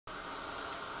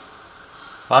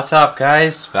What's up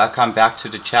guys, welcome back to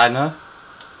the channel.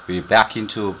 We're back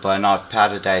into Burnout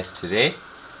Paradise today,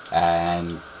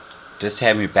 and this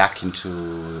time we're back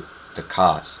into the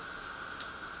cars.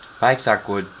 Bikes are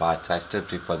good, but I still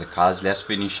prefer the cars. Let's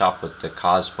finish up with the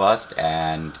cars first,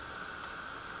 and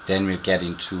then we'll get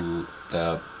into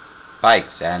the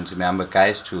bikes. And remember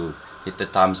guys to hit the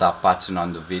thumbs up button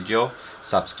on the video,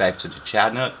 subscribe to the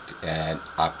channel, and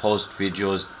I post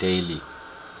videos daily.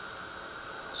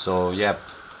 So yeah,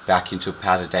 back into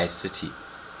Paradise City.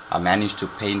 I managed to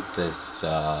paint this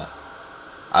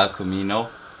Junk-ameno,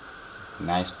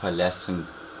 nice pearlescent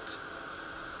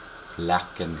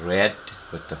black and red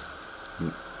with the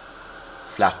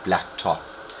flat black top.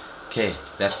 Okay,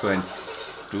 let's go and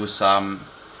do some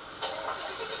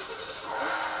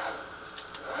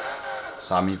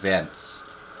events.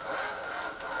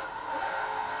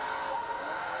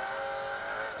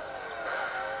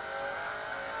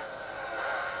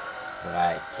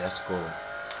 Right, let's go.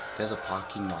 There's a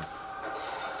parking lot.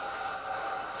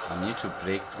 I need to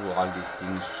break through all these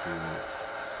things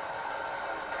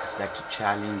it's like the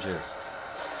challenges.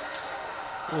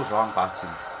 Oh, wrong button.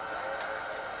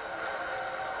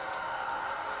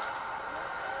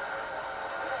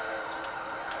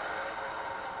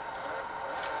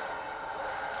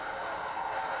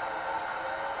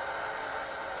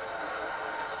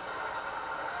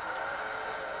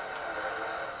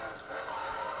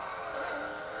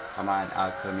 Come on,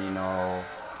 Junk-ameno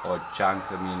or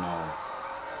Junk-ameno.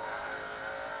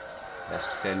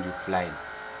 Let's send you flying.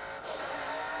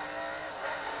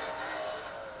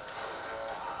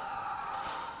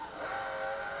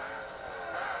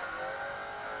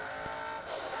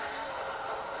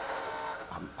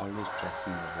 I'm always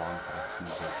pressing the wrong button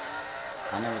here.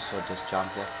 I never saw this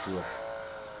jump. Let's do it.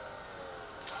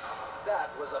 That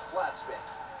was a flat spin.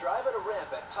 Drive at a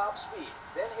ramp at top speed,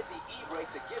 then hit the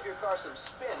e-brake to give your car some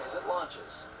spin as it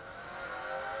launches.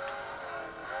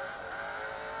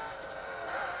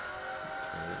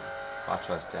 Okay, what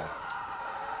was that?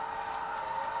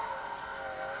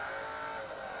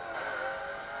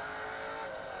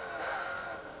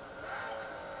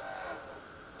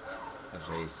 A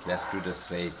race. Let's do this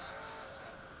race.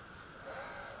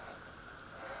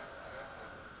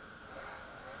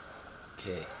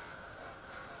 Okay.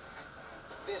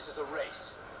 This is a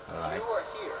race. Alright. You are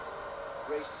here.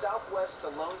 Race southwest to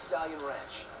Lone Stallion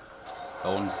Ranch.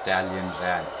 Lone Stallion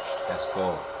Ranch. Let's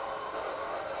go.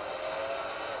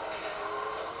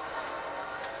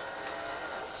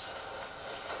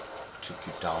 Took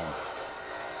you down.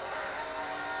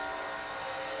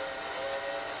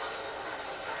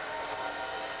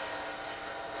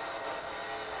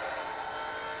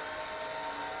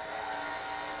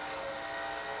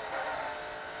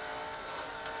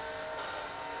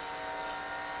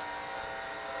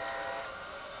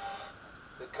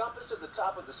 The compass at the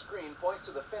top of the screen points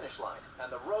to the finish line,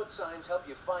 and the road signs help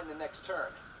you find the next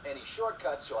turn. Any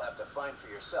shortcuts you'll have to find for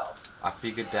yourself. I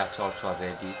figured that out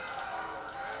already.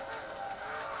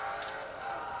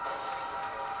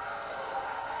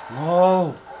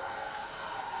 No!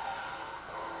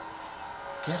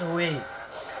 Get away!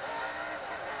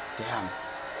 Damn.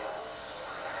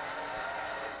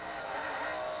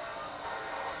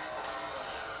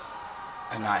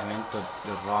 And I went the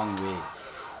wrong way.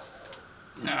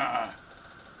 Nah.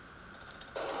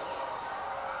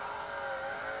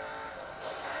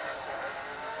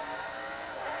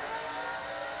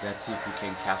 Let's see if we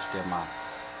can catch them up.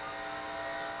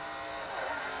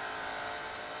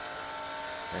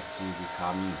 Let's see, we're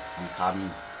coming. I'm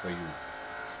coming for you.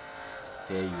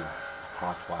 There you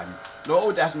got one.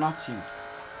 No, that's not him.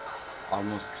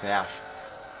 Almost crashed.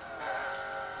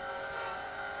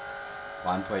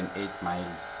 1.8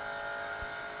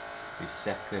 miles per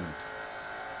second.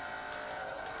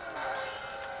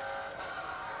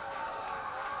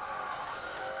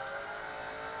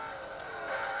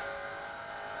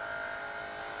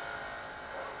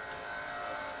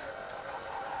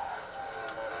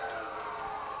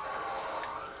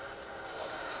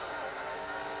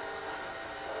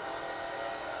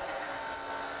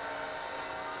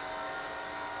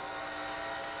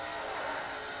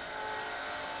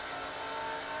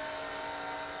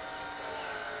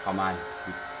 Come on,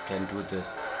 we can do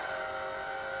this.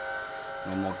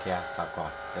 No more gas, I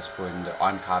got. Let's go in the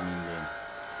oncoming lane.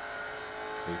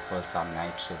 Wait for some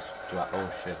nitrous. Oh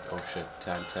shit,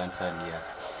 turn,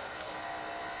 yes.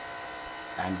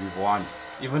 And we won.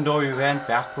 Even though we went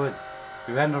backwards,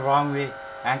 we went the wrong way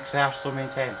and crashed so many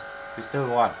times, we still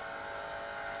won.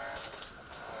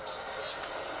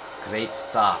 Great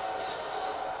start.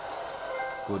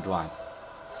 Good one.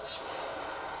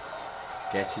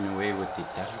 Getting away with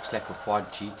it. That looks like a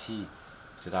Ford GT.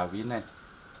 Did I win it?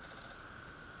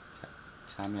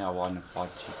 Tell me I won the Ford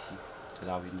GT. Did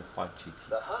I win the Ford GT?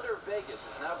 The Hunter Vegas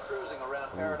is now cruising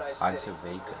around Paradise Hunter City.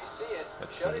 Vegas. If you see it,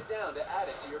 Okay. shut it down to add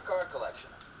it to your car collection.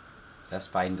 Let's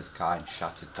find this car and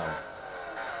shut it down.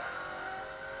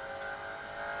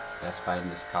 Let's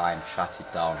find this car and shut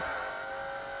it down.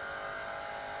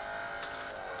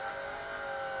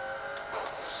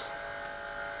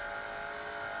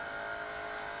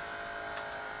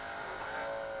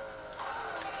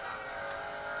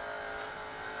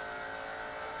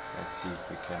 Let's see if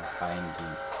we can find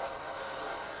the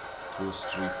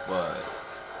boost refill.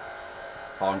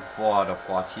 Found 4 out of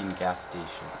 14 gas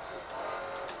stations.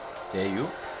 There you.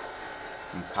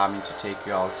 I'm coming to take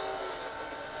you out.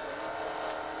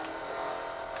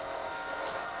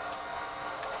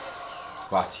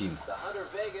 Got him. The Hunter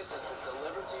Vegas has been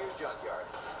delivered to your junkyard.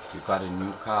 You got a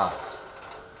new car.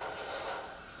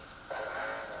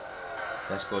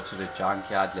 Let's go to the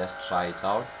junkyard. Let's try it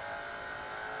out.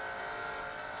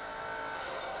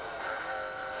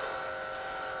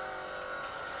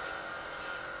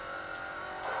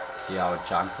 Yeah, our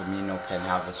Junk-ameno can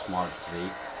have a small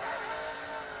break.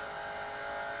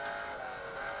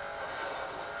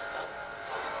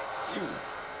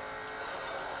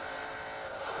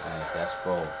 Alright, let's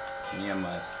go. Near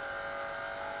us.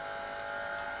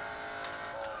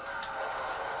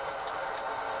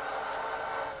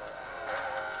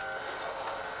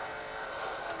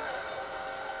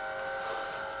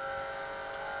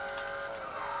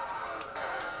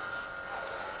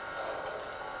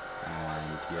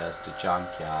 And here's the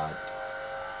junkyard.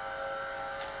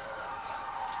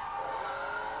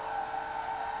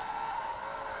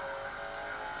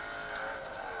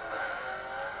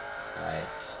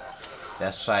 Right,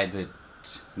 let's try the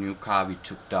new car we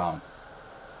took down.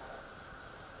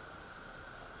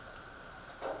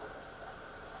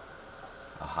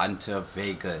 A Hunter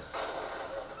Vegas.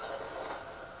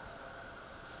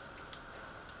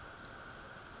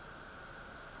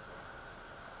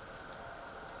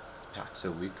 So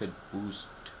we could boost.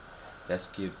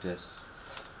 Let's give this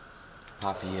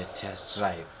puppy a test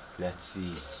drive. Let's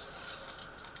see.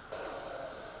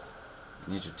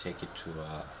 Need to take it to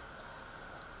a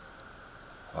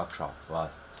workshop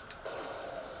first.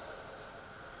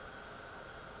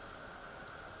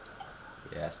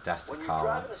 Yes, that's the When car. you're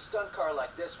driving a stunt car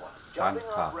like this one, Stunt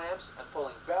jumping car. off ramps and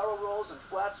pulling barrel rolls and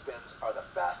flat spins are the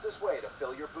fastest way to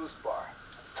fill your boost bar.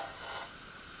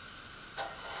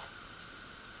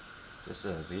 This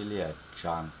is really a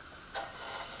junk.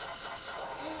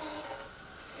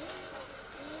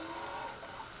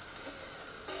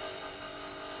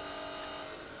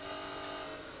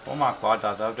 Oh my god,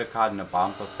 that other car in the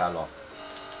bumper fell off.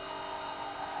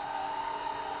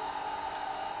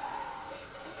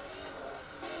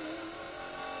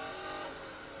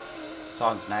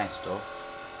 Sounds nice though.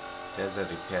 There's a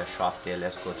repair shop there.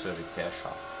 Let's go to the repair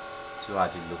shop. See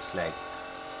what it looks like.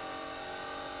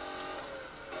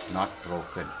 Not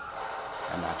broken.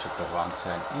 And I took a wrong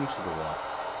turn into the wall.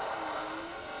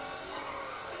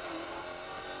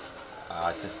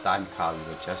 It's a stunt car. We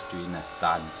were just doing a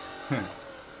stunt.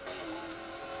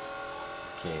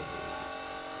 Okay.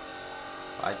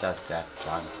 Why does that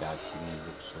junkyard thingy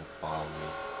look so far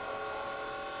away?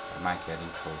 Am I getting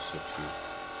closer to it?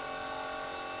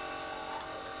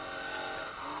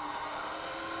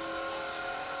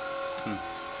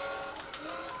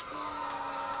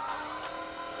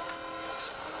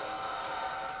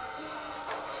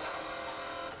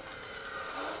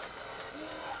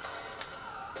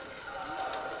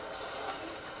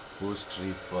 Boost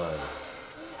refill.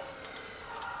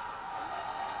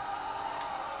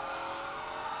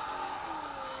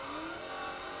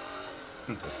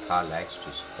 This car likes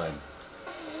to spin.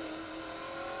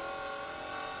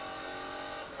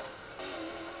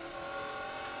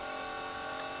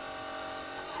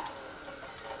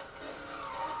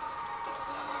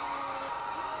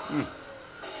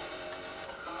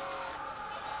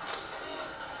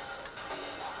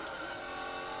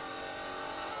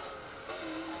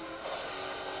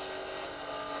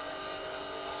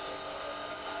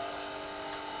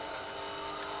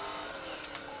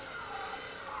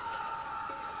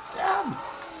 Damn!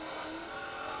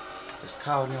 This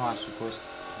car only wants to go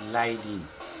sliding.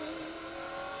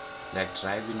 Like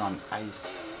driving on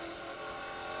ice.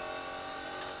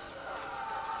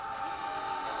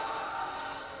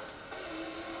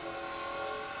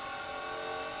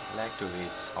 I like the way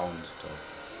it sounds though.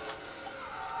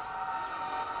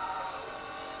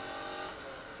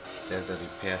 There's a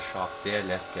repair shop there.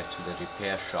 Let's get to the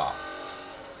repair shop.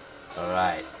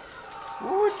 Alright.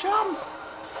 Ooh, jump!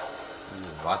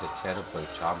 Ooh, what a terrible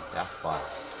jump that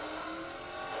was.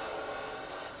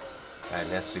 Alright,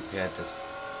 let's repair this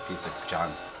piece of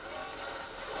junk.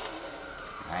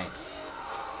 Nice.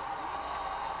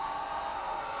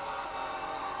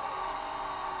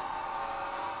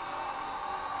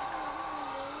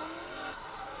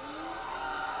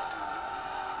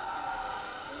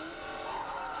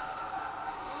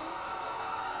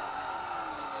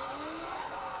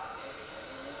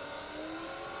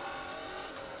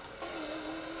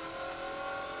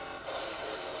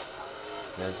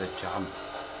 There's a jump.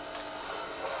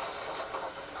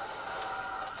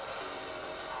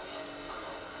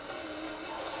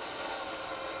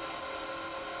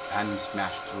 And he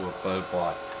smashed through a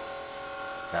billboard.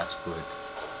 That's good.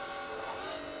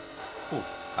 Ooh,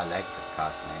 I like this car,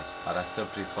 it's nice, but I still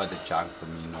prefer the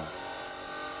Junk-ameno.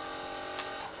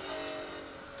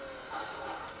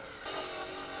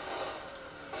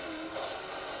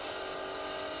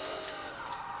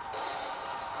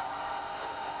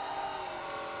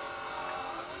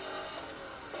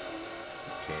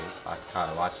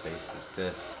 Okay, what race is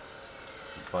this?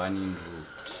 Burning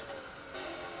Route.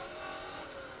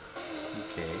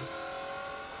 Okay.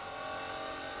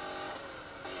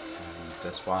 And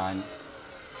this one,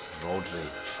 Road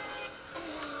Rage.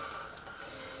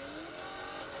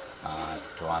 I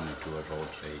don't want to do a road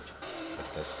rage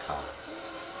with this car.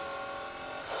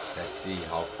 Let's see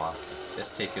how fast this.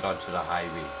 Let's take it onto the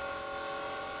highway.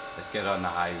 Let's get on the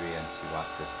highway and see what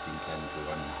this thing can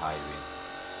do on the highway.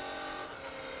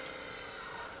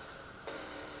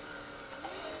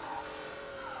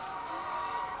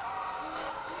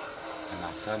 And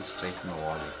I turn straight in the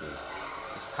wall again.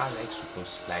 This car likes to go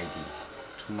sliding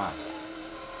too much.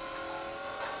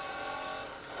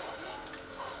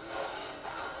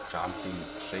 Jumping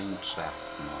train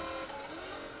tracks now.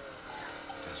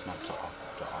 There's not to off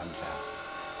the on ramp.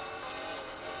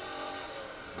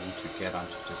 We need to get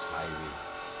onto this highway.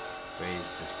 Where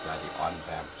is this bloody on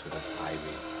ramp to this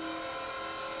highway?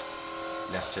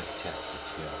 Let's just test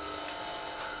it here.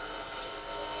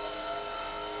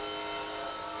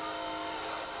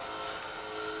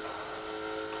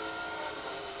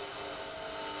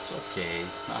 It's okay,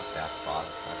 it's not that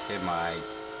fast. I'd say my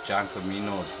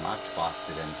Junk-ameno is much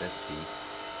faster than this thing.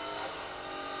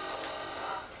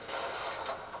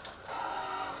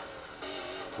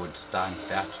 Good stunt,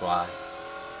 that was.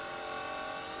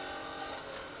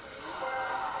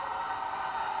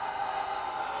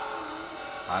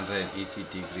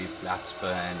 .180-degree flat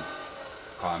spin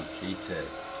completed.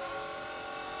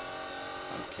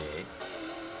 Okay.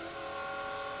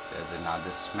 There's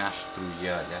another smash through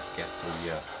here. Let's get through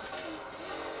here.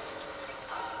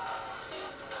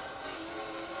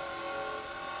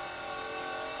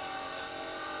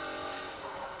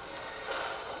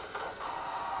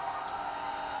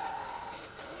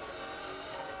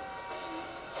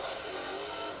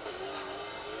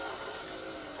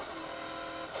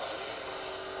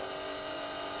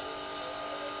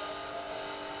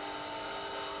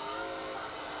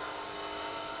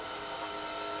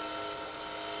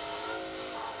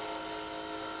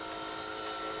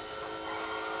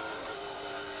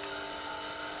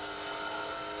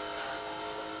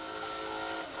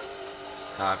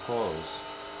 Car goes.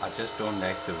 I just don't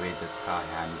like the way this car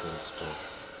handles though.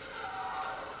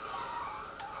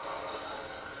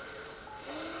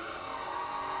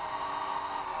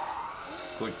 It's a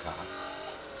good car.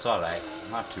 It's alright,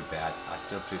 not too bad. I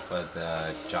still prefer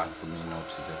the Junk-ameno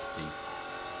to this thing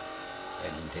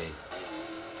any day.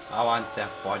 I want that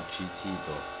Ford GT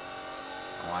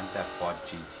though. I want that Ford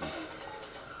GT.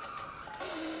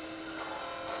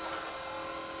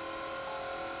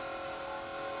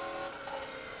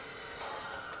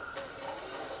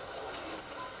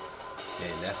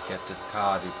 Okay, let's get this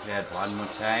car repaired one more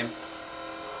time.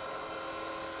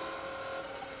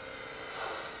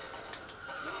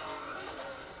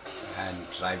 And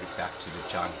drive it back to the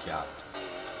junkyard.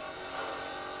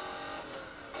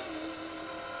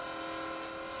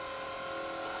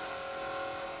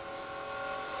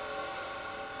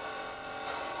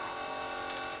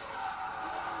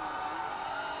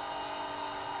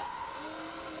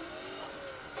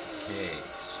 Okay,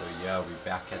 so yeah, we're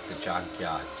back at the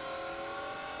junkyard.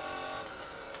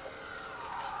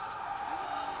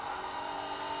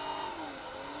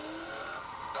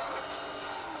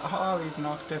 Oh, we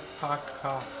knocked the parked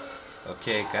car.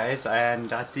 Okay guys,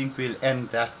 and I think we'll end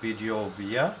that video over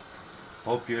here.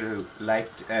 Hope you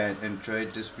liked and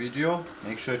enjoyed this video.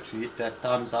 Make sure to hit that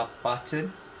thumbs up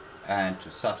button and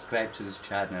to subscribe to this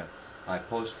channel. I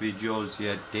post videos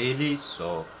here daily,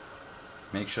 so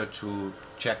make sure to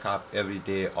check out every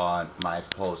day on my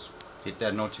post. Hit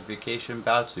that notification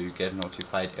bell so you get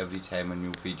notified every time a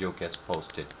new video gets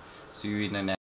posted. See you in the next